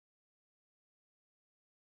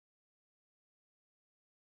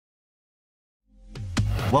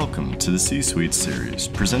Welcome to the C-Suite series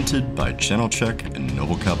presented by Channel Check and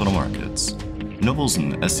Noble Capital Markets. Noble's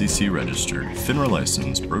an SEC-registered,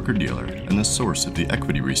 FINRA-licensed broker-dealer and the source of the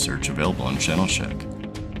equity research available on Channel Check.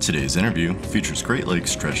 Today's interview features Great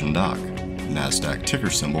Lakes Dredge Dock, NASDAQ ticker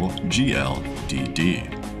symbol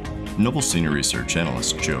GLDD. Noble Senior Research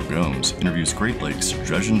Analyst Joe Gomes interviews Great Lakes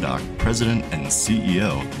Dredge Dock President and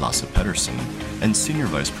CEO Lasse Petterson and Senior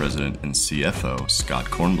Vice President and CFO Scott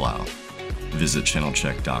Kornblau. Visit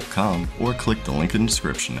channelcheck.com or click the link in the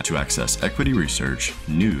description to access equity research,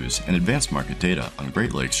 news, and advanced market data on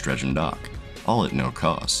Great Lakes Dredge Dock, all at no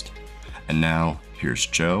cost. And now, here's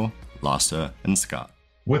Joe, Lasse, and Scott.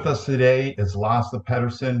 With us today is Lasse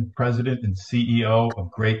Petterson, President and CEO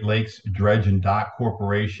of Great Lakes Dredge Dock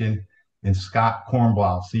Corporation, and Scott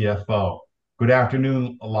Kornblau, CFO. Good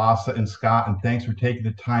afternoon, Lasse and Scott, and thanks for taking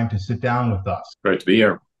the time to sit down with us. Great to be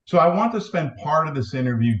here. So I want to spend part of this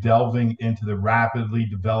interview delving into the rapidly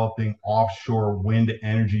developing offshore wind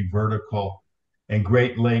energy vertical and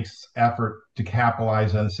Great Lakes' effort to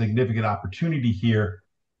capitalize on a significant opportunity here.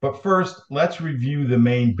 But first, let's review the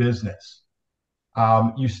main business.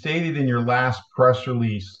 You stated in your last press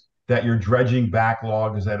release that your dredging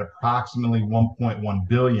backlog is at approximately $1.1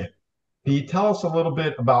 billion. Can you tell us a little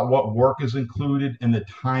bit about what work is included in the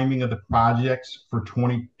timing of the projects for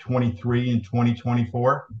 2023 and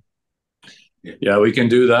 2024? Yeah, we can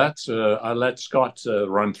do that. I'll let Scott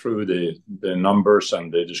run through the numbers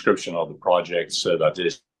and the description of the projects that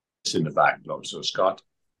is in the backlog. So, Scott.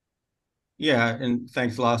 Yeah, and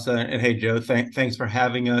thanks, Lasse. And hey, Joe, thanks for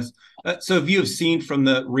having us. So if you have seen from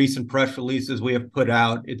the recent press releases we have put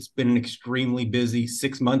out, it's been an extremely busy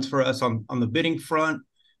 6 months for us on the bidding front.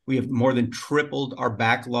 We have more than tripled our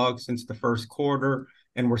backlog since the first quarter,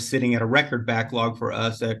 and we're sitting at a record backlog for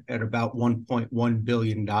us at about $1.1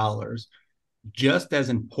 billion. Just as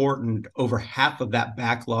important, over half of that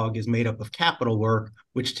backlog is made up of capital work,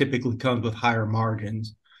 which typically comes with higher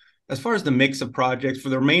margins. As far as the mix of projects, for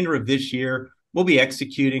the remainder of this year, we'll be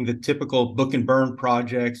executing the typical book and burn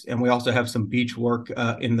projects, and we also have some beach work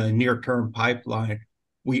in the near-term pipeline.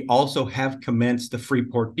 We also have commenced the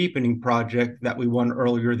Freeport Deepening project that we won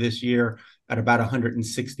earlier this year at about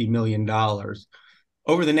 $160 million.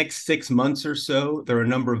 Over the next 6 months or so, there are a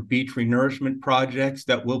number of beach renourishment projects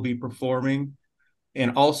that we'll be performing.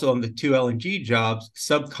 And also on the 2 LNG jobs,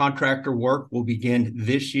 subcontractor work will begin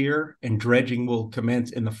this year and dredging will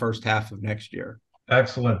commence in the first half of next year.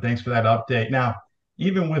 Excellent. Thanks for that update. Now,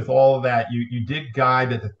 even with all of that, you did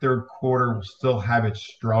guide that the third quarter will still have its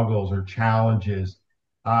struggles or challenges.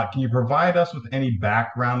 Can you provide us with any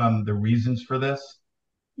background on the reasons for this?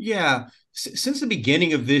 Yeah, since the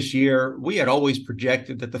beginning of this year, we had always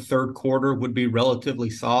projected that the third quarter would be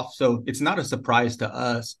relatively soft, so it's not a surprise to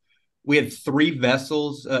us. We had 3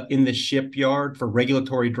 vessels in the shipyard for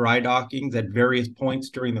regulatory dry dockings at various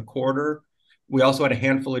points during the quarter. We also had a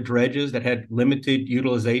handful of dredges that had limited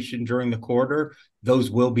utilization during the quarter.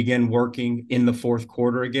 Those will begin working in the fourth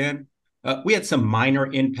quarter again. We had some minor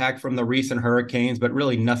impact from the recent hurricanes, but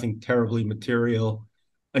really nothing terribly material.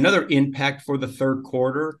 Another impact for the third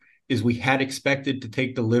quarter is we had expected to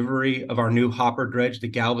take delivery of our new hopper dredge to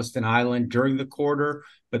Galveston Island during the quarter,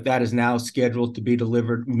 but that is now scheduled to be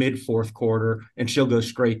delivered mid-fourth quarter, and she'll go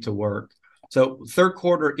straight to work. So third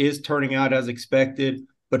quarter is turning out as expected,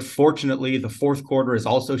 but fortunately, the fourth quarter is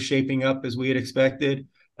also shaping up as we had expected.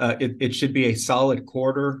 It should be a solid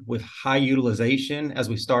quarter with high utilization as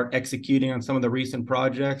we start executing on some of the recent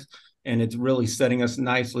projects, and it's really setting us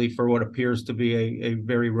nicely for what appears to be a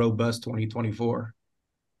very robust 2024.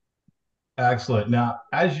 Excellent. Now,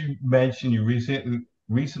 as you mentioned, you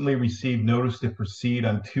recently received notice to proceed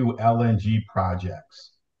on 2 LNG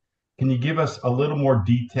projects. Can you give us a little more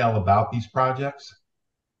detail about these projects?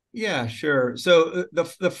 Yeah, sure. So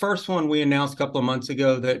the first one we announced a couple of months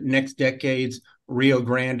ago, that next decade's Rio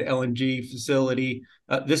Grande LNG facility.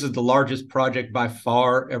 This is the largest project by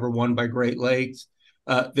far ever won by Great Lakes.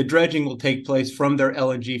 The dredging will take place from their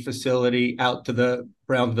LNG facility out to the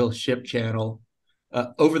Brownsville Ship Channel.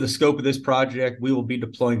 Over the scope of this project, we will be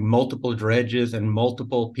deploying multiple dredges and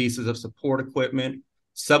multiple pieces of support equipment.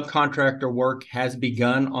 Subcontractor work has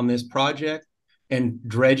begun on this project, and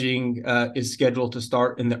dredging is scheduled to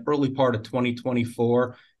start in the early part of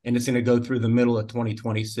 2024, and it's going to go through the middle of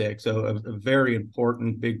 2026. So a very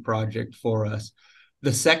important big project for us.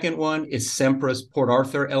 The second one is Sempra's Port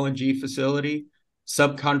Arthur LNG facility.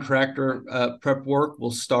 Subcontractor prep work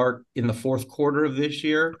will start in the fourth quarter of this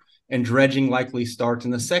year, and dredging likely starts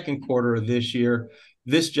in the second quarter of this year.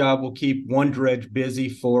 This job will keep one dredge busy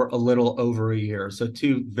for a little over a year. So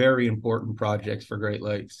two very important projects for Great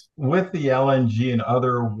Lakes. With the LNG and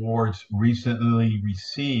other awards recently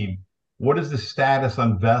received, what is the status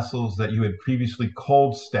on vessels that you had previously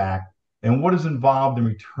cold stacked, and what is involved in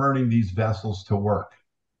returning these vessels to work?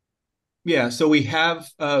 Yeah, so we have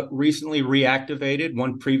recently reactivated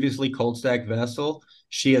one previously cold stacked vessel.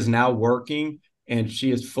 She is now working and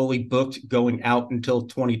she is fully booked going out until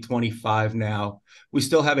 2025 now. We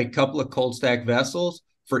still have a couple of cold stacked vessels.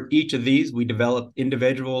 For each of these, we develop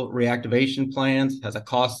individual reactivation plans, has a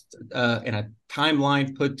cost and a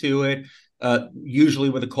timeline put to it. Usually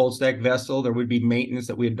with a cold stacked vessel, there would be maintenance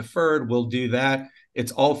that we had deferred. We'll do that.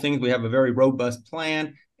 It's all things we have a very robust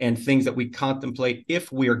plan and things that we contemplate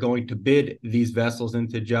if we are going to bid these vessels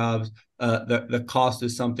into jobs. The cost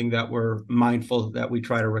is something that we're mindful that we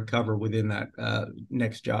try to recover within that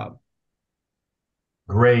next job.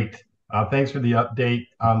 Great. Thanks for the update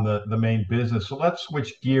on the main business. So let's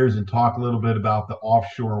switch gears and talk a little bit about the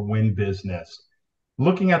offshore wind business.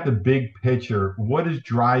 Looking at the big picture, what is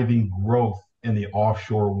driving growth in the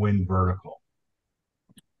offshore wind vertical?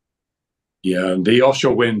 Yeah, the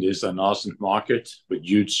offshore wind is a nascent market with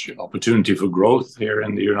huge opportunity for growth here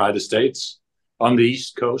in the United States. On the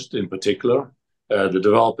East Coast in particular, the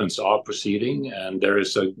developments are proceeding, and there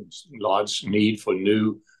is a large need for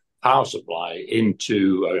new power supply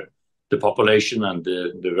into the population and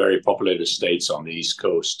the very populated states on the East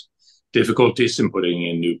Coast. Difficulties in putting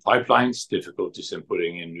in new pipelines, difficulties in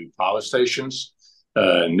putting in new power stations,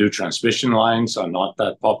 new transmission lines are not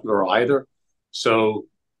that popular either. So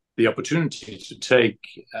the opportunity to take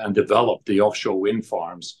and develop the offshore wind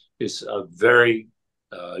farms is a very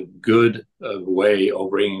good way of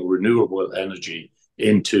bringing renewable energy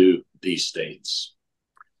into these states.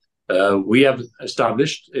 We have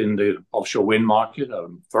established in the offshore wind market a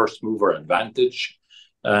first mover advantage,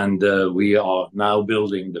 and we are now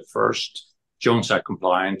building the first Jones Act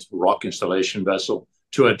compliant rock installation vessel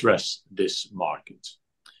to address this market.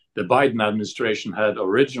 The Biden administration had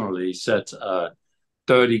originally set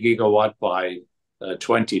 30 gigawatt by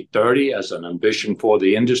 2030 as an ambition for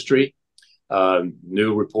the industry.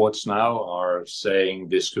 New reports now are saying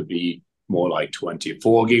this could be more like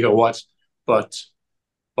 24 gigawatts, but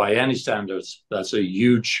by any standards, that's a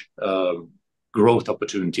huge growth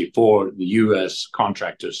opportunity for the U.S.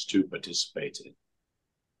 contractors to participate in.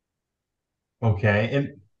 Okay,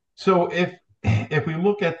 and so if we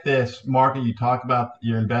look at this market, you talk about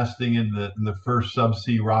you're investing in the first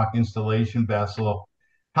subsea rock installation vessel.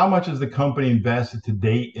 How much has the company invested to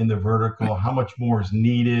date in the vertical? How much more is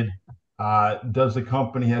needed? Does the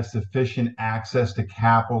company have sufficient access to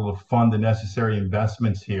capital to fund the necessary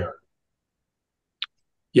investments here?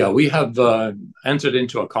 Yeah, we have entered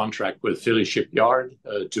into a contract with Philly Shipyard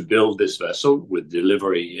to build this vessel with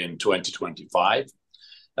delivery in 2025.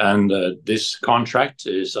 And this contract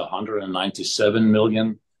is $197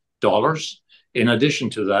 million. In addition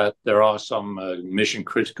to that, there are some mission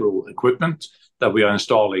critical equipment that we are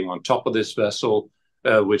installing on top of this vessel,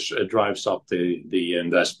 which drives up the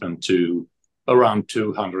investment to around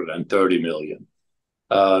 $230 million.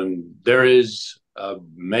 There is a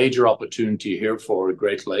major opportunity here for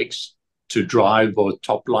Great Lakes to drive both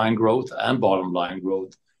top line growth and bottom line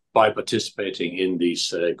growth by participating in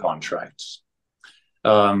these contracts.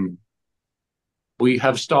 We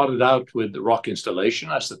have started out with the rock installation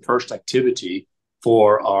as the first activity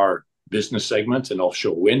for our business segment in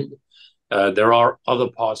offshore wind. There are other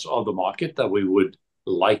parts of the market that we would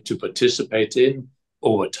like to participate in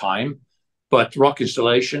over time, but rock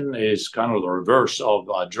installation is kind of the reverse of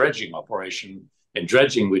our dredging operation. In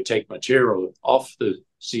dredging, we take material off the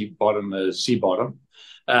sea bottom,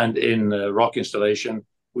 and in rock installation,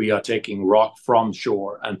 we are taking rock from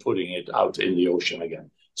shore and putting it out in the ocean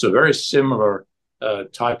again. So very similar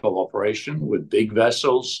type of operation with big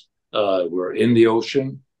vessels. We're in the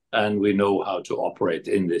ocean, and we know how to operate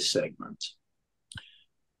in this segment.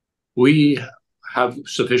 We have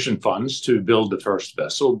sufficient funds to build the first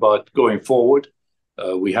vessel, but going forward,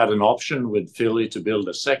 we had an option with Philly to build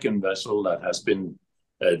a second vessel that has been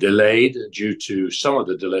delayed due to some of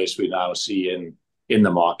the delays we now see in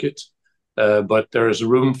the market. But there is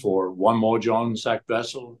room for one more Jones Act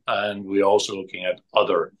vessel, and we're also looking at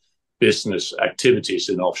other business activities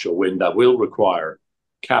in offshore wind that will require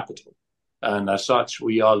capital. And as such,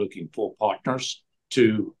 we are looking for partners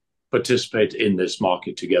to participate in this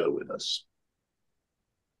market together with us.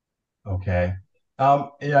 Okay.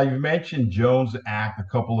 Yeah, you mentioned Jones Act a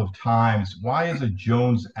couple of times. Why is a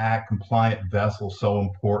Jones Act compliant vessel so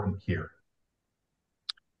important here?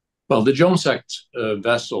 Well, the Jones Act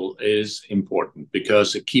vessel is important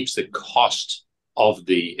because it keeps the cost of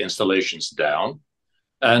the installations down,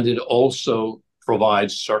 and it also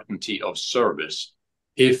provides certainty of service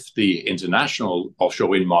if the international offshore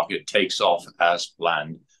wind market takes off as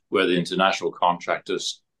planned, where the international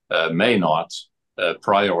contractors may not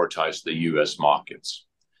prioritize the US markets.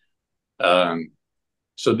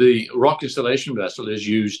 So the rock installation vessel is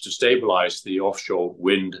used to stabilize the offshore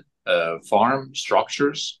wind farm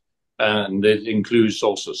structures, and it includes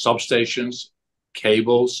also substations,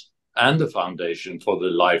 cables, and the foundation for the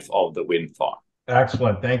life of the wind farm.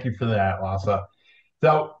 Excellent. Thank you for that, Lasse.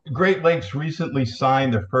 So Great Lakes recently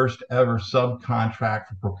signed the first ever subcontract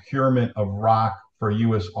for procurement of rock for a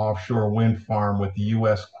U.S. offshore wind farm with the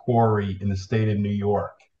U.S. quarry in the state of New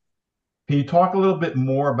York. Can you talk a little bit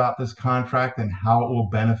more about this contract and how it will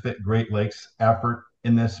benefit Great Lakes' effort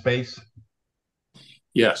in this space?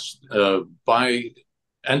 Yes. By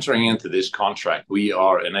entering into this contract, we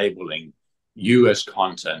are enabling U.S.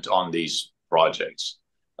 content on these projects.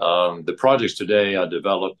 The projects today are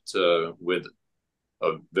developed with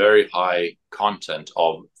a very high content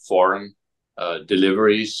of foreign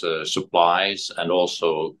deliveries, supplies, and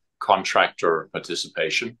also contractor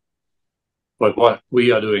participation. But what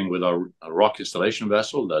we are doing with our rock installation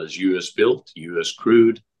vessel that is US built, US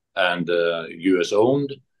crewed, and US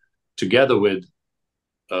owned, together with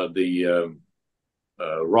the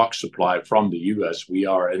rock supply from the US, we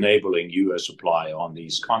are enabling US supply on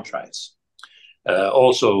these contracts.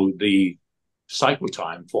 Also, the cycle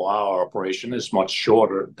time for our operation is much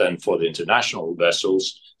shorter than for the international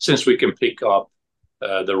vessels, since we can pick up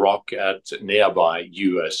the rock at nearby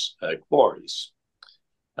US quarries.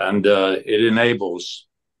 And it enables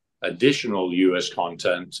additional US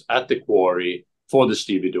content at the quarry for the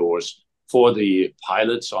stevedores, for the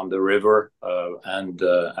pilots on the river,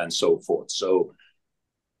 and so forth. So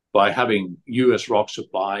by having US rock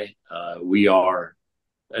supply, we are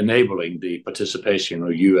enabling the participation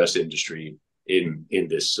of US industry in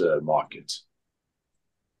this market.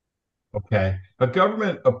 Okay. A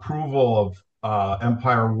government approval of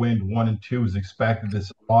Empire Wind 1 and 2 is expected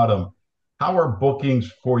this autumn. How are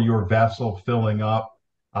bookings for your vessel filling up?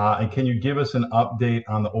 And can you give us an update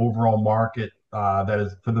on the overall market that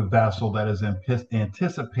is for the vessel that is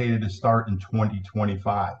anticipated to start in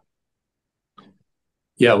 2025?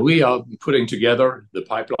 Yeah, we are putting together the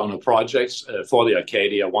pipeline of projects for the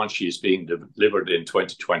Acadia once she is being delivered in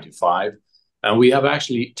 2025. And we have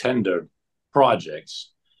actually tendered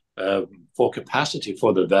projects for capacity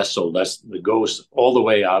for the vessel that goes all the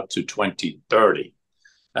way out to 2030.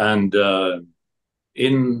 And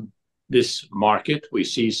in this market, we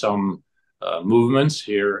see some movements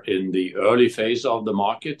here in the early phase of the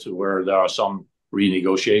market where there are some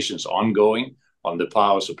renegotiations ongoing on the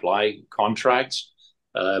power supply contracts.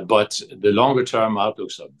 But the longer term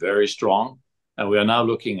outlooks are very strong. And we are now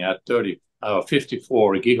looking at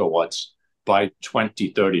 54 gigawatts by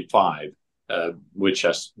 2035, which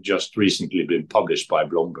has just recently been published by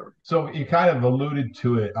Bloomberg. So you kind of alluded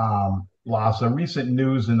to it, Lasse. Recent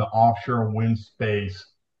news in the offshore wind space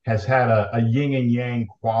has had a yin and yang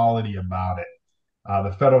quality about it.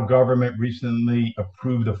 The federal government recently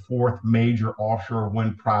approved a fourth major offshore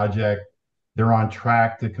wind project. They're on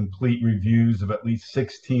track to complete reviews of at least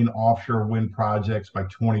 16 offshore wind projects by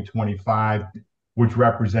 2025, which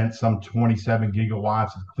represents some 27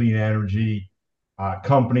 gigawatts of clean energy.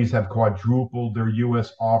 Companies have quadrupled their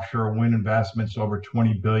U.S. offshore wind investments, over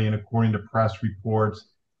 $20 billion, according to press reports.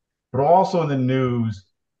 But also in the news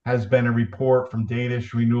has been a report from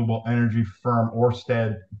Danish renewable energy firm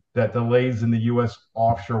Ørsted that delays in the U.S.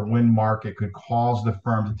 offshore wind market could cause the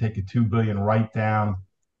firm to take a $2 billion write-down,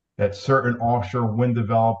 that certain offshore wind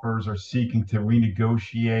developers are seeking to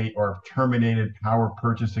renegotiate or have terminated power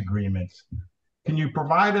purchase agreements. Can you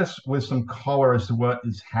provide us with some color as to what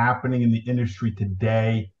is happening in the industry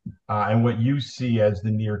today and what you see as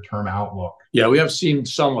the near-term outlook? Yeah, we have seen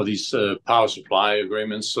some of these power supply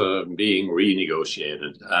agreements being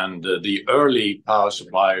renegotiated. And the early power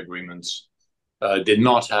supply agreements did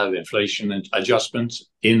not have inflation adjustments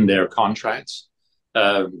in their contracts.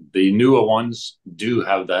 The newer ones do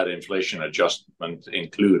have that inflation adjustment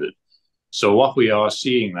included. So what we are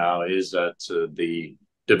seeing now is that the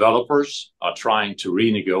developers are trying to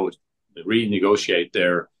renegotiate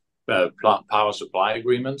their power supply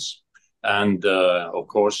agreements. And of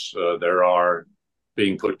course, there are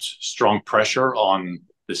being put strong pressure on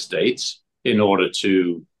the states in order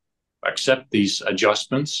to accept these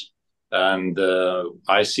adjustments. And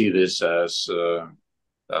I see this as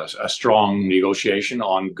a strong negotiation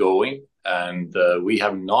ongoing. And we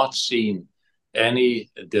have not seen any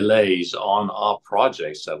delays on our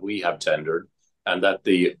projects that we have tendered, and that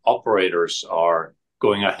the operators are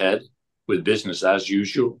going ahead with business as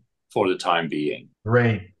usual for the time being.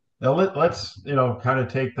 Great. Now let's kind of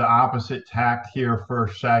take the opposite tact here for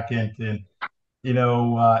a second, and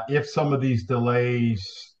if some of these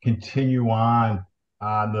delays continue on,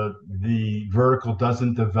 the vertical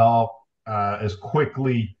doesn't develop as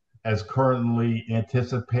quickly as currently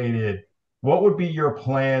anticipated, what would be your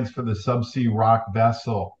plans for the subsea rock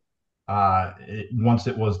vessel once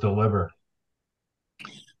it was delivered?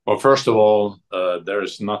 Well, first of all, there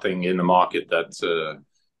is nothing in the market that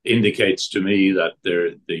indicates to me that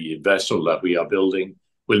the vessel that we are building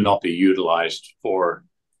will not be utilized for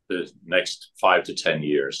the next 5 to 10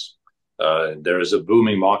 years. There is a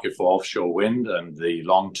booming market for offshore wind, and the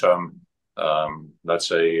long-term, let's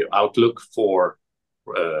say, outlook for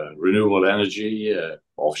renewable energy,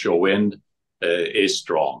 offshore wind, is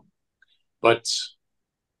strong. But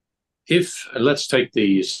let's take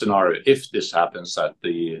the scenario, if this happens, that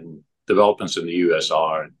the developments in the US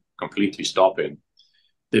are completely stopping,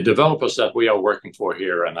 the developers that we are working for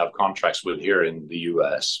here and have contracts with here in the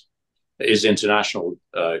US is international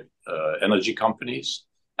energy companies.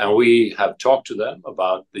 And we have talked to them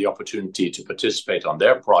about the opportunity to participate on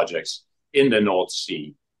their projects in the North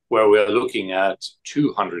Sea, where we're looking at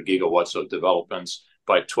 200 gigawatts of developments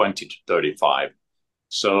by 2035.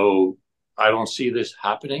 So I don't see this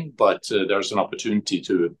happening, but there's an opportunity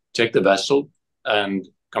to take the vessel and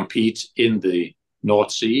compete in the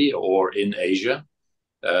North Sea or in Asia.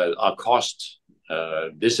 Our cost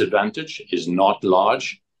disadvantage is not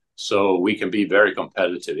large, so we can be very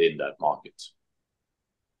competitive in that market.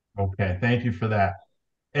 Okay, thank you for that.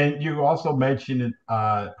 And you also mentioned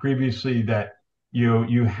previously that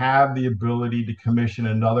you have the ability to commission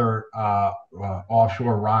another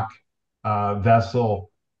offshore rock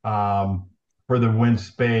vessel for the wind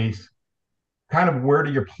space. Kind of where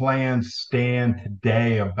do your plans stand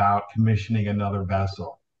today about commissioning another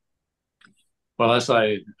vessel? Well, as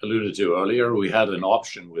I alluded to earlier, we had an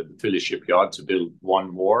option with the Philly shipyard to build one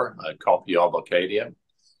more, a copy of Acadia.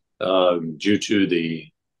 Due to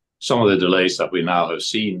some of the delays that we now have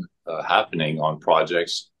seen happening on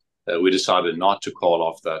projects, we decided not to call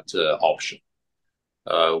off that option.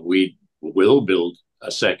 We will build a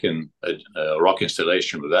second rock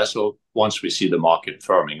installation vessel once we see the market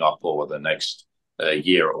firming up over the next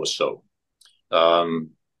year or so.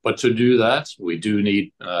 But to do that, we do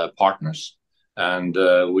need partners, and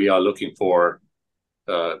we are looking for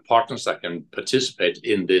partners that can participate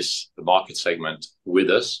in this market segment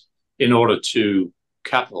with us in order to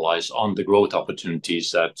capitalize on the growth opportunities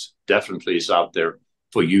that definitely is out there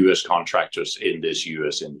for U.S. contractors in this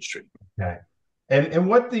U.S. industry. Okay. And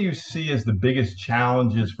what do you see as the biggest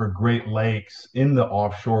challenges for Great Lakes in the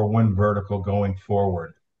offshore wind vertical going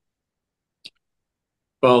forward?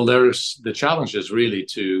 Well, the challenge is really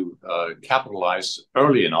to capitalize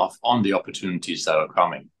early enough on the opportunities that are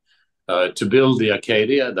coming. To build the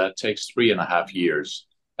Acadia, that takes 3.5 years.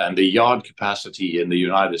 And the yard capacity in the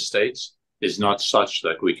United States is not such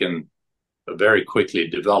that we can very quickly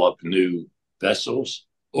develop new vessels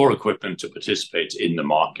or equipment to participate in the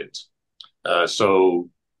market. So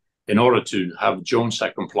in order to have Jones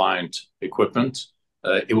Act compliant equipment,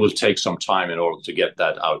 it will take some time in order to get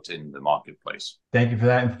that out in the marketplace. Thank you for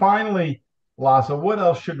that. And finally, Lasse, what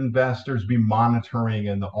else should investors be monitoring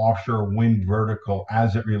in the offshore wind vertical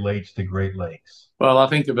as it relates to Great Lakes? Well, I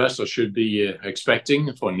think investors should be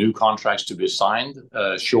expecting for new contracts to be signed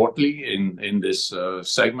shortly in this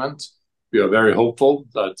segment. We are very hopeful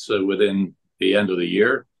that within the end of the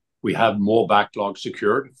year, we have more backlog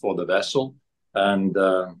secured for the vessel. And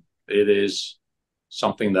it is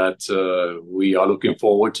something that we are looking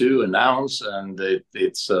forward to announce. And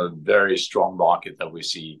it's a very strong market that we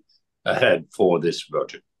see ahead for this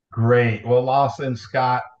vertical. Great. Well, Lasse and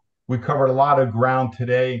Scott, we covered a lot of ground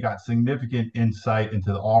today, got significant insight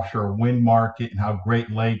into the offshore wind market and how Great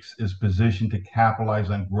Lakes is positioned to capitalize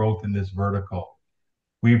on growth in this vertical.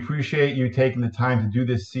 We appreciate you taking the time to do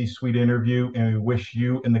this C-suite interview, and we wish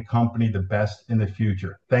you and the company the best in the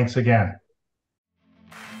future. Thanks again.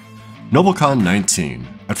 NobleCon 19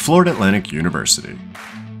 at Florida Atlantic University.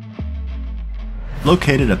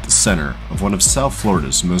 Located at the center of one of South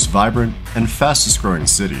Florida's most vibrant and fastest growing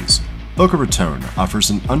cities, Boca Raton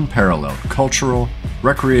offers an unparalleled cultural,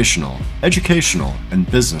 recreational, educational,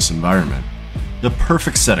 and business environment, the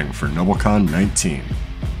perfect setting for NobleCon 19.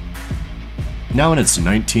 Now in its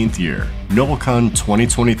 19th year, NobleCon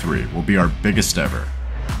 2023 will be our biggest ever.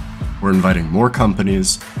 We're inviting more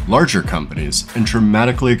companies, larger companies, and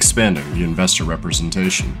dramatically expanding the investor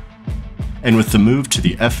representation. And with the move to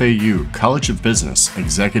the FAU College of Business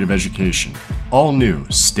Executive Education, all new,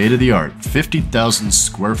 state-of-the-art 50,000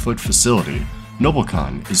 square foot facility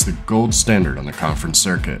NobleCon is the gold standard on the conference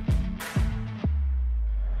circuit.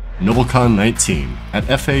 NobleCon 19 at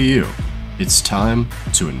FAU. It's time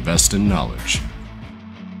to invest in knowledge.